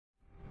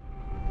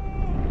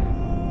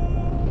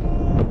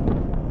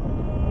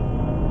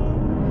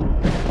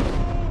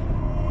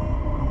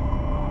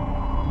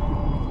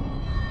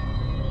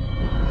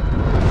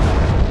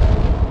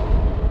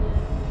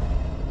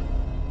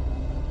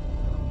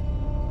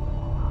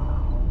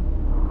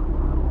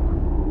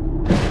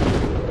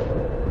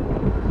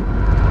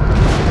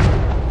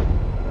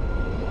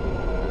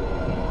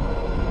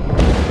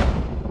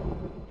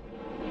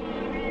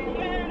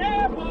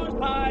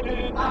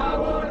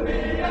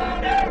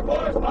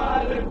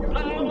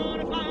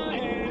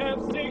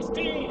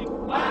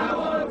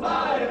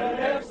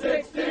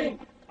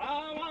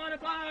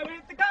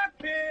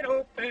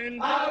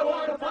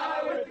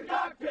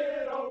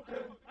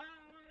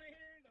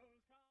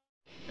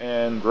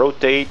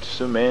rotate,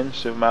 zoom in,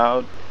 zoom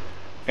out.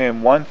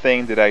 And one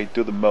thing that I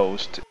do the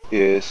most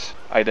is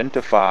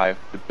identify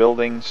the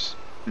buildings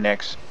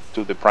next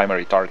to the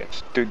primary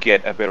targets to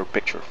get a better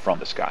picture from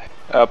the sky.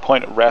 A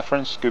point of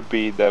reference could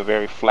be the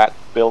very flat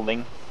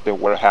building, the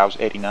warehouse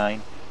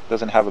 89.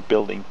 Doesn't have a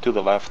building to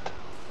the left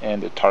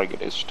and the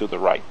target is to the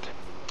right.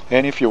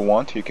 And if you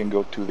want, you can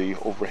go to the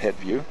overhead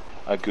view,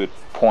 a good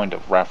point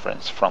of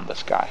reference from the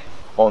sky.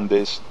 On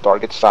this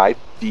target side,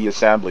 the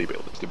assembly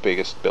building is the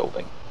biggest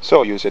building,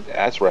 so use it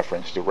as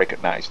reference to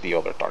recognize the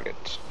other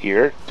targets.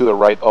 Here, to the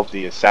right of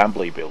the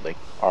assembly building,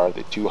 are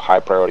the two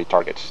high priority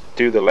targets.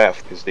 To the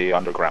left is the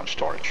underground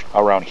storage,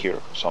 around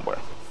here somewhere.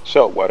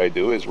 So what I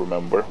do is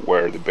remember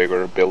where the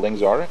bigger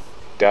buildings are.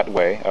 That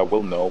way I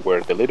will know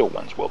where the little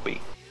ones will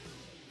be.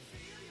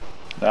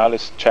 Now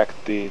let's check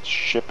the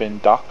shipping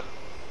dock.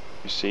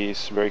 You see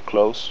it's very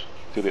close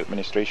to the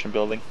administration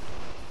building.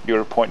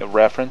 Your point of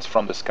reference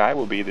from the sky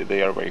will be that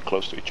they are very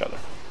close to each other.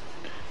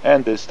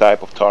 And this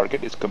type of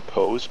target is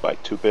composed by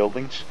two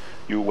buildings.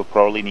 You will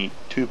probably need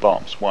two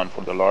bombs, one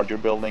for the larger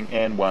building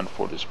and one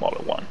for the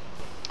smaller one.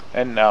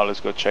 And now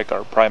let's go check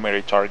our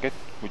primary target,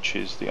 which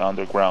is the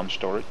underground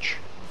storage,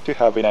 to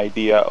have an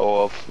idea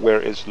of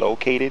where it's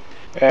located.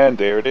 And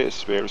there it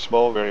is, very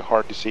small, very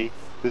hard to see.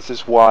 This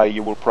is why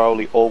you will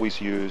probably always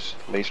use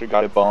laser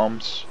guided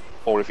bombs,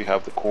 or if you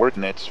have the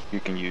coordinates, you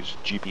can use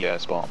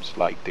GPS bombs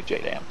like the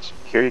Jdams.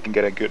 Here you can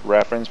get a good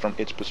reference from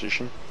its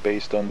position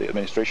based on the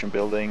administration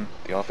building,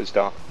 the office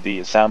dock, the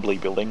assembly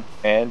building,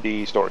 and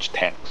the storage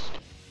tanks.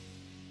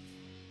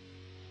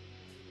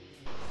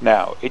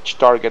 Now, each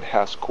target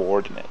has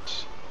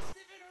coordinates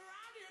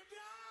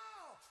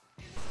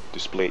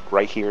displayed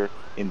right here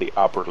in the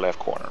upper left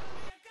corner.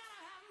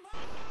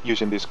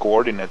 Using these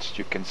coordinates,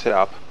 you can set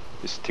up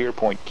the steer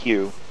point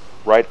Q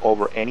right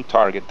over any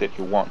target that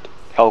you want,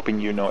 helping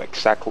you know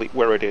exactly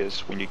where it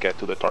is when you get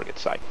to the target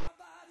site.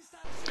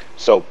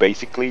 So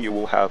basically you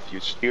will have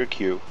your steer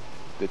Q,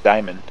 the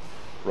diamond,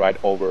 right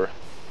over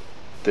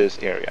this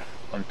area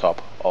on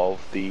top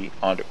of the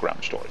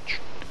underground storage.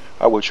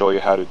 I will show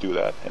you how to do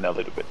that in a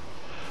little bit.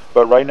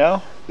 But right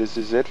now, this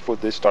is it for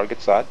this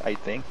target site. I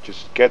think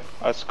just get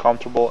as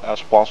comfortable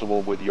as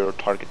possible with your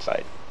target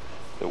site.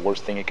 The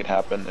worst thing that can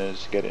happen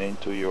is getting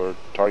into your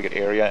target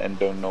area and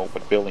don't know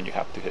what building you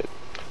have to hit.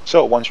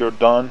 So once you're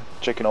done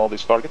checking all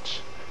these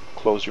targets,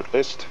 close your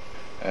list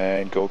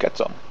and go get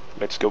some.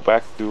 Let's go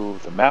back to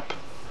the map.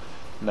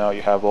 Now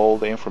you have all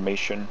the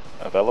information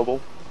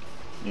available.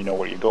 You know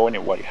where you're going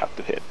and what you have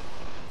to hit.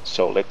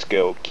 So let's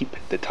go keep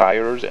the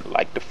tires and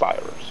light the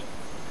fires.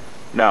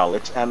 Now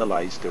let's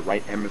analyze the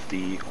right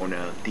MFD on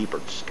a deeper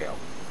scale.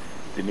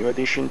 The new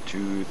addition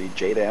to the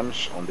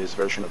Jdams on this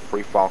version of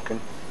Free Falcon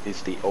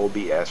is the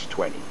OBS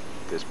 20,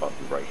 this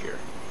button right here,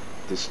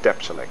 the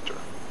step selector,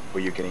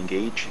 where you can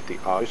engage the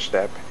auto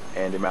step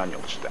and the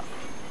manual step.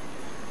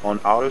 On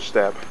auto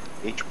step,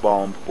 each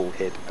bomb will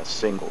hit a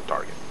single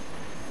target,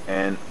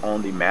 and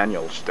on the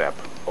manual step,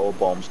 all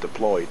bombs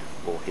deployed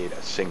will hit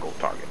a single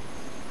target.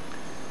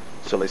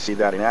 So let's see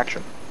that in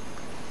action.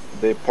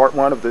 The part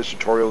 1 of this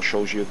tutorial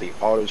shows you the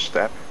auto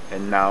step,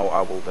 and now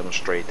I will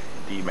demonstrate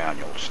the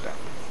manual step.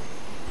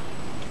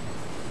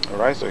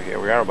 Alright, so here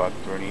we are about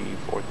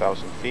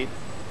 24,000 feet.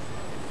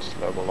 Let's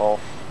level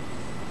off,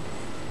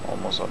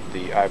 almost at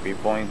the IP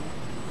point.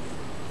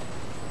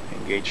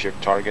 Engage your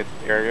target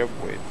area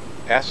with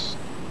S,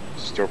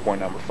 steer point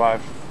number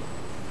 5.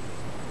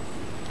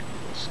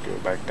 Let's go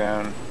back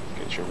down,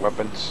 get your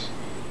weapons,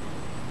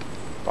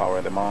 power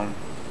them on,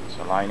 it's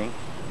aligning.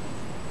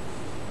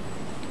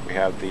 We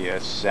have the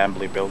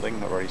assembly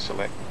building already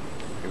selected.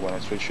 If you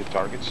want to switch your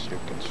targets, you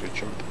can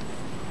switch them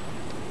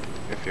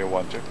if you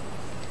want to.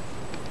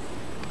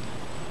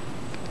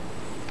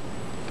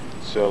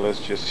 So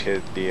let's just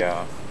hit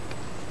the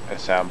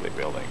assembly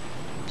building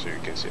so you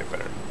can see it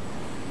better.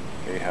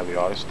 Here you have the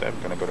auto step.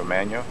 Gonna go to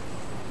manual,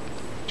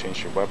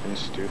 change your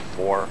weapons to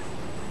 4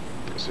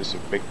 because this is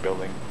a big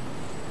building,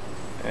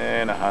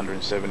 and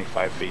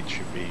 175 feet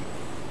should be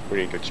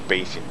pretty good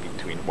spacing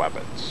between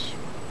weapons.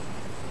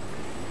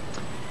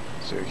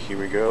 So here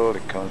we go,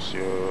 there comes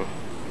your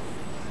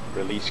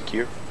release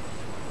cue.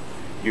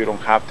 You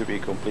don't have to be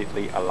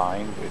completely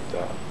aligned with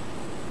the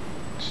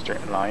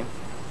straight line,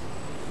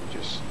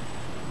 just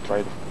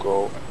try to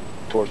go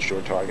towards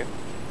your target.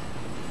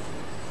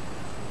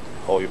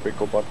 Hold your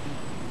pickle button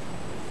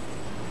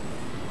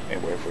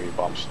and wait for your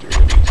bombs to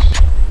release.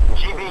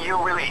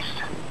 GBU released.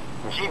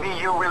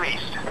 GBU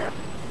released.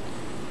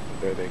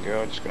 There they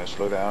go, just gonna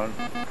slow down.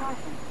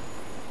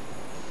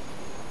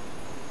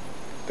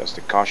 That's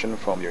the caution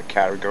from your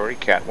category,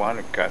 Cat 1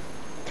 or Cat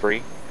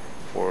 3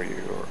 for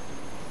your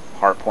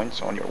hard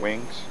points on your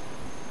wings.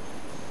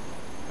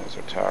 That's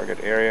our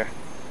target area.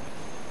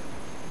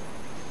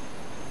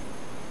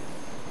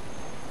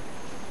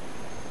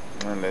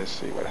 And let's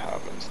see what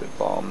happens. The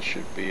bomb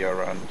should be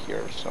around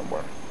here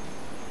somewhere.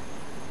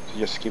 So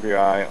just keep your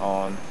eye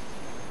on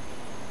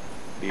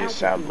the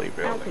assembly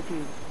building.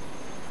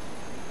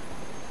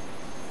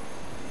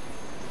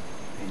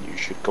 And you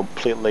should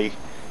completely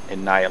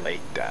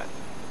annihilate that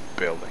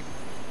building.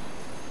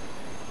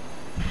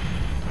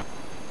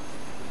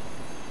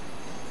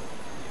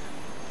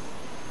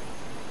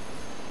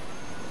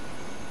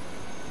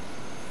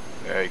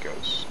 There he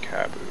goes.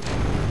 Kaboo.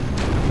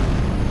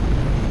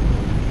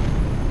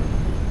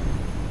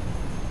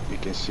 You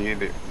can see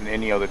that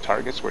any other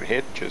targets were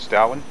hit, just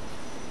that one.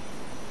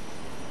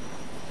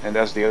 And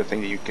that's the other thing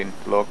that you can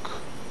look.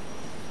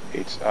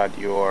 It's at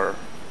your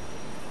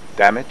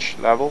damage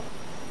level.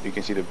 You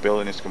can see the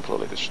building is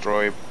completely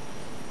destroyed.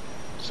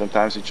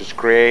 Sometimes it's just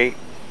gray,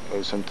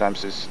 or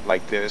sometimes it's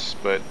like this,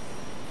 but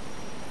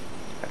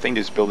I think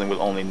this building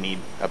will only need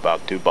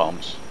about 2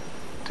 bombs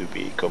to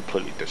be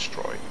completely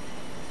destroyed.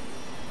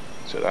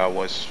 So that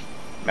was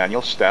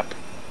manual step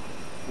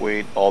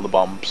with all the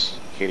bombs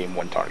hitting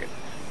one target.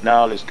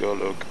 Now let's go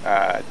look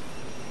at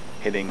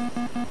hitting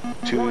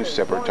 2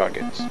 separate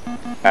targets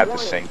at the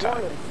same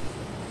time.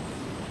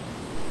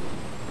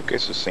 Okay,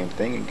 so same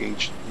thing,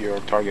 engage your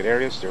target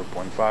areas,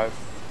 0.5,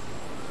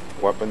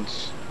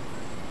 weapons,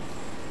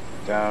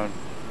 down,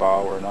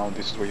 power. Now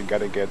this is where you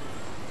gotta get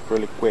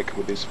really quick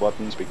with these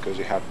buttons because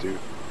you have to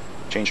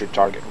change your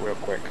target real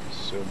quick.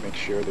 So make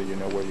sure that you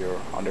know where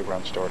your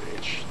underground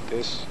storage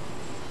is.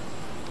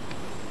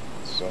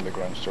 So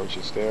underground storage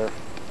is there,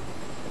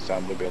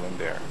 assembly building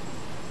there.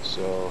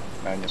 So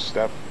manual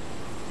step,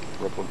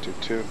 triple to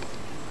 2,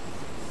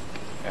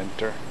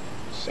 enter,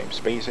 same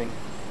spacing,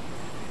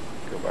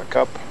 go back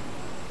up,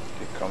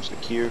 here comes the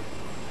queue,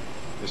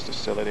 just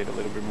accelerate a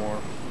little bit more.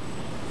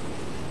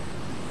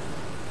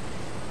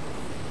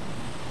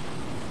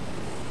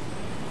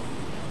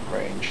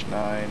 Range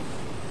 9,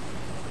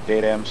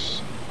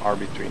 Jdams are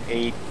between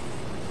 8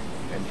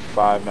 and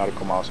 5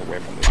 nautical miles away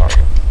from the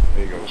target.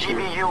 There you go.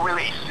 GBU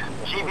released.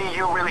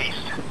 GBU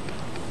released.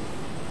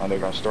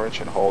 Underground storage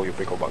and hold your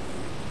pickle button.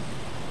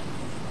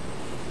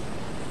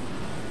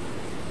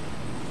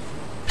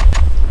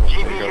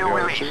 GBU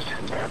released.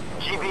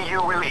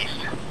 GBU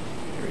released.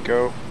 Here we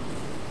go.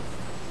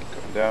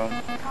 Going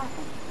down.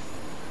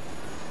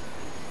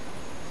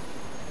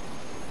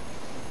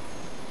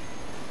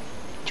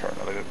 Turn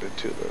a little bit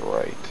to the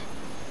right.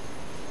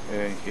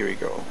 And here we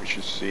go. We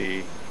should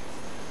see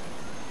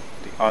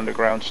the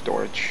underground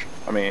storage.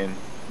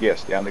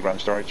 Yes, the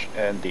underground storage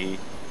and the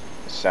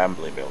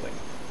assembly building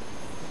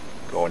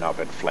going up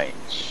in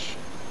flames.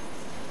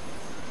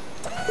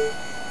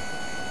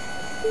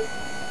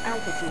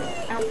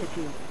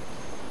 Altitude.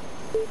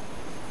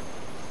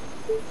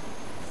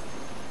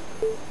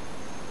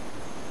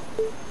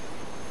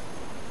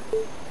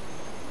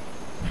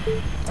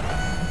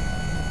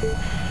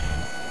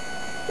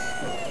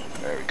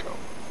 There we go.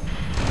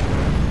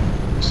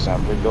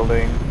 Assembly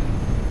building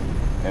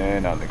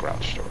and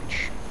underground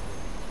storage.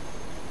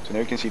 So now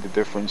you can see the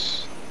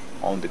difference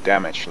on the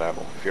damage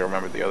level. If you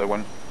remember the other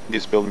one,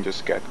 this building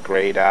just got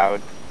grayed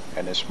out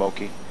and is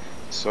smoky.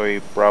 So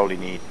you probably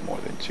need more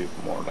than 2,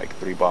 more like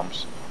 3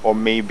 bombs, or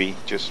maybe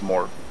just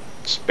more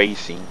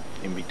spacing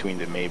in between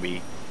the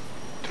maybe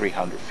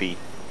 300 feet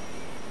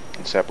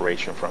in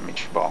separation from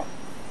each bomb.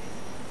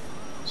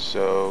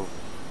 So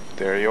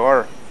there you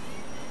are.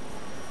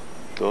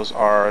 Those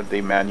are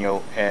the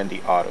manual and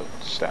the auto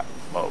step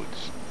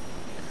modes.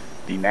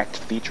 The next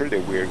feature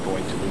that we're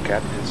going to look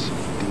at is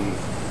the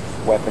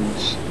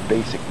weapons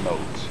basic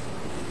modes,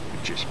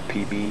 which is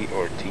PB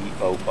or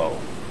TOO.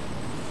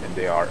 And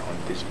they are on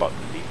this button,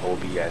 the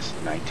OBS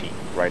 19,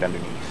 right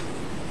underneath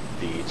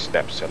the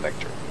step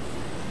selector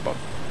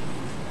button.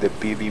 The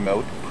PB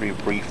mode,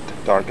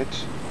 pre-briefed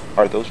targets,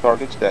 are those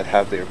targets that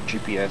have their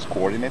GPS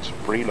coordinates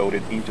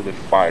preloaded into the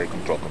fire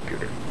control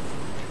computer.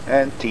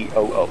 And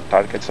TOO,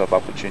 targets of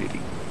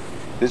opportunity.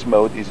 This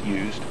mode is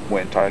used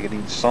when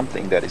targeting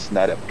something that is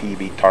not a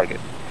PB target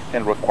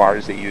and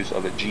requires the use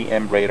of a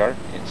GM radar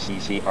in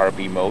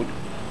CCIP mode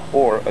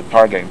or a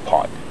targeting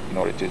pod in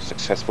order to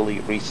successfully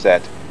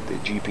reset the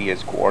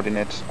GPS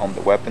coordinates on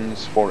the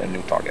weapons for a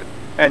new target.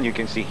 And you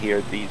can see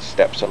here the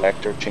step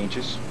selector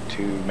changes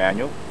to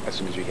manual as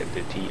soon as you hit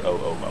the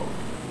TOO mode.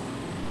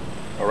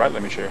 Alright,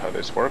 let me show you how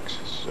this works.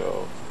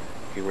 So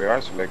here we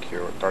are, select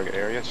your target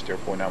area, steer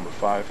point number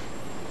 5,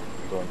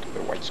 go into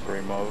the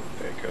widescreen mode,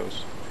 there it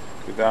goes.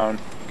 Go down,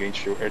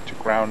 engage your air to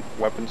ground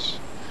weapons,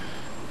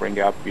 bring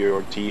up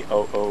your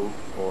TOO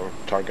or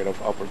target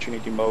of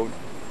opportunity mode,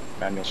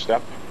 manual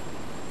step,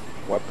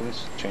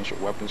 weapons, change your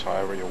weapons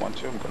however you want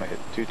to. I'm going to hit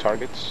 2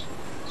 targets,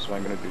 so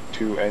I'm going to do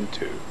 2 and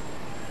 2.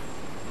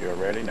 You're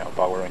ready, now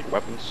power on your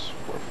weapons,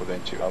 wait for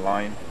them to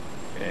align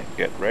and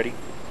get ready.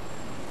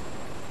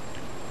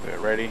 They're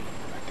ready,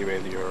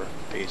 activate your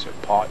taser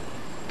pod.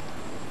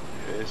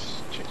 It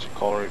is, change the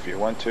color if you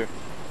want to.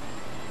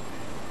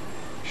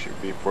 Should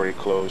be pretty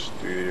close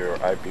to your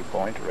IP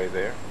point right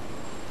there.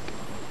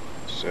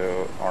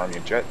 So arm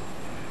your jet.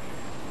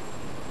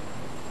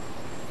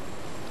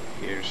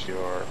 Here's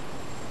your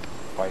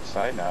right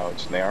side, now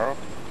it's narrow.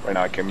 Right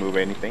now I can move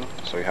anything,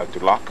 so you have to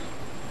lock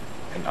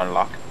and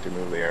unlock to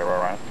move the arrow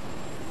around.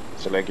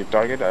 Select your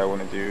target. I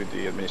want to do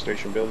the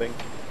administration building.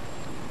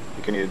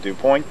 You can either do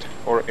point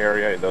or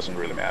area, it doesn't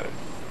really matter.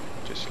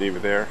 Just leave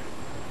it there.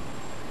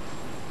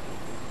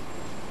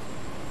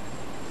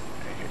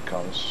 And here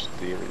comes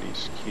the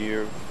release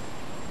queue.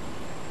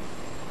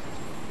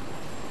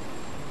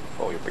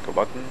 Hold your pick a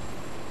button.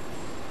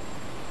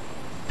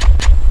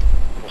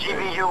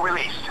 GBU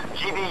released.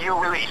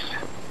 GBU released.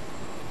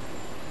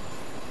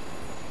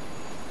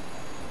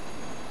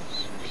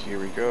 So here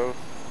we go.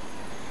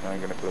 Now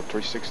I'm gonna put a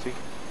 360.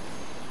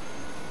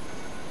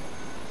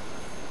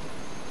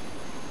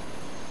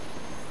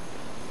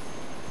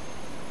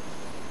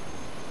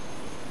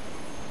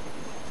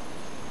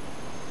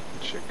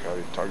 Check out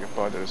your target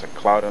pod. There's a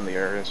cloud in the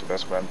area, so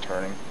that's what I'm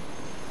turning.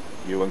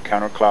 You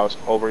encounter clouds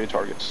over your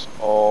targets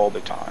all the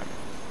time.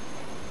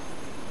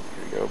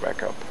 Here we go,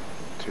 back up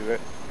to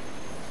it.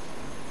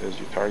 There's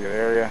your target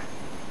area.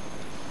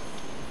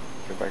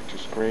 Go back to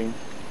screen.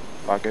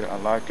 Lock it,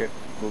 unlock it.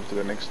 Move to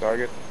the next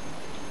target.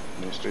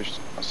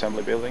 Administration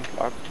assembly building.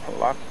 Lock,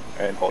 unlock,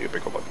 and hold your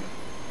pickle button.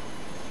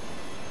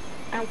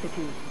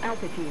 Altitude,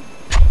 altitude.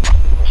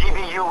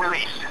 GBU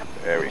released.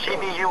 There we go.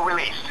 GBU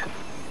released.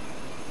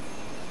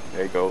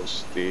 There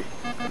goes the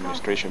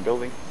administration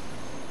building.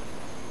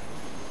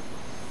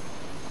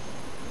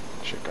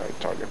 Check out your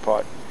target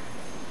pod.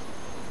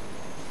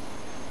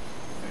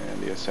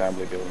 And the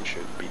assembly building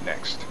should be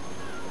next.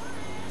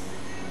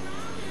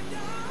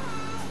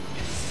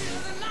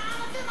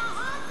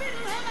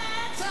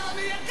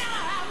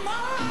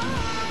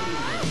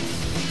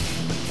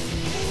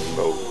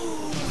 Boom.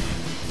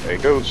 There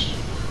it goes.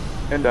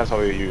 And that's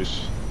how you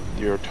use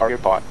your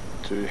target pod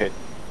to hit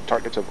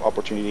targets of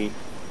opportunity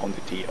on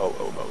the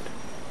TOO mode.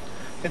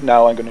 And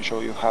now I'm going to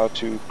show you how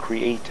to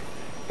create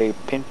a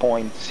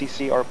pinpoint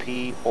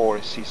CCRP or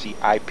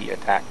CCIP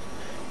attack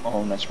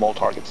on a small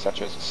target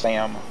such as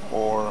SAM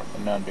or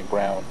an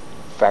underground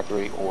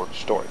factory or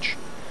storage.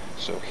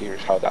 So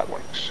here's how that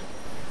works.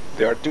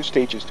 There are two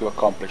stages to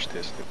accomplish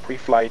this, the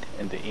pre-flight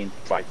and the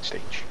in-flight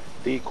stage.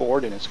 The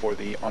coordinates for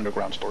the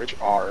underground storage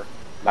are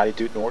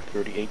latitude north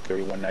 38,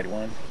 31,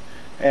 91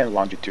 and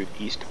longitude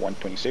east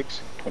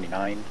 126,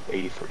 29,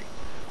 83.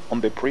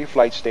 On the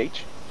pre-flight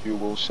stage, you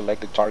will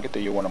select the target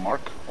that you want to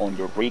mark on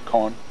your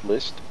recon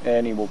list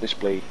and it will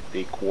display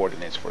the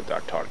coordinates for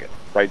that target.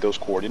 Write those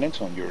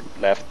coordinates on your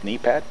left knee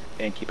pad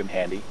and keep them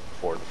handy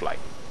for the flight.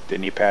 The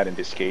knee pad in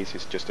this case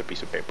is just a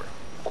piece of paper,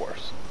 of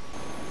course.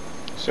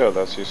 So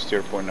that's your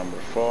steer point number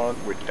 4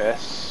 with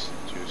S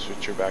to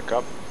switch it back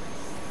up.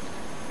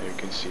 And you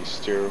can see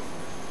steer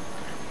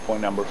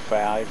point number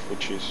 5,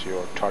 which is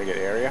your target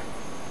area.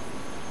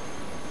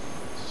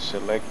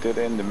 Select it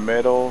in the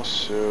middle,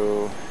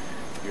 so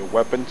your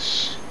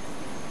weapons,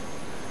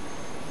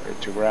 air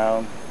to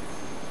ground,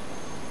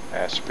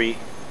 SP.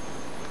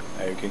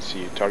 Now you can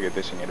see your target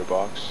designator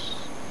box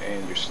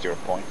and your steer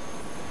point.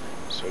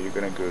 So you're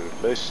gonna go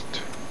to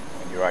list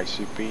on your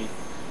ICP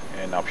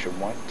and option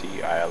 1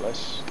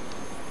 TILS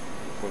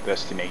for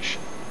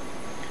destination,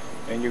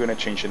 and you're gonna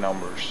change the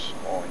numbers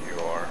on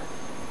your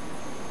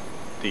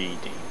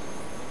DED.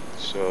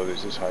 So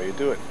this is how you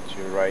do it. So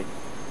you write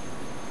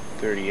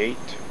 38,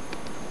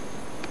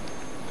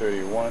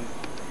 31,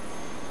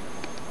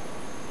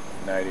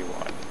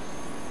 91.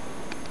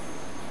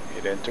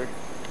 Hit enter.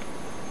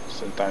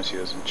 Sometimes it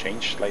doesn't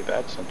change like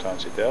that,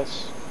 sometimes it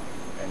does.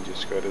 And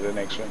just go to the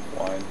next one.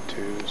 1,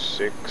 2,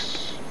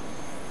 6,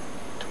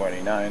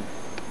 29,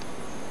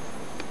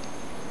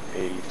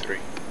 83.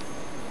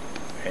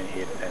 And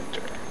hit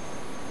enter.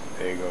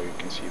 There you go, you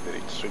can see that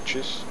it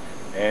switches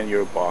and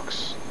your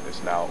box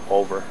is now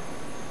over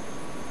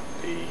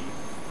the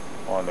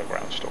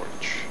underground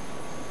storage.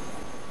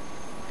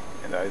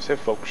 And that is it,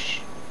 folks.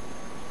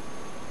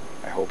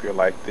 I hope you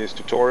liked this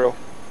tutorial.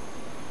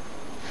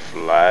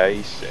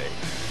 Fly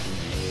safe.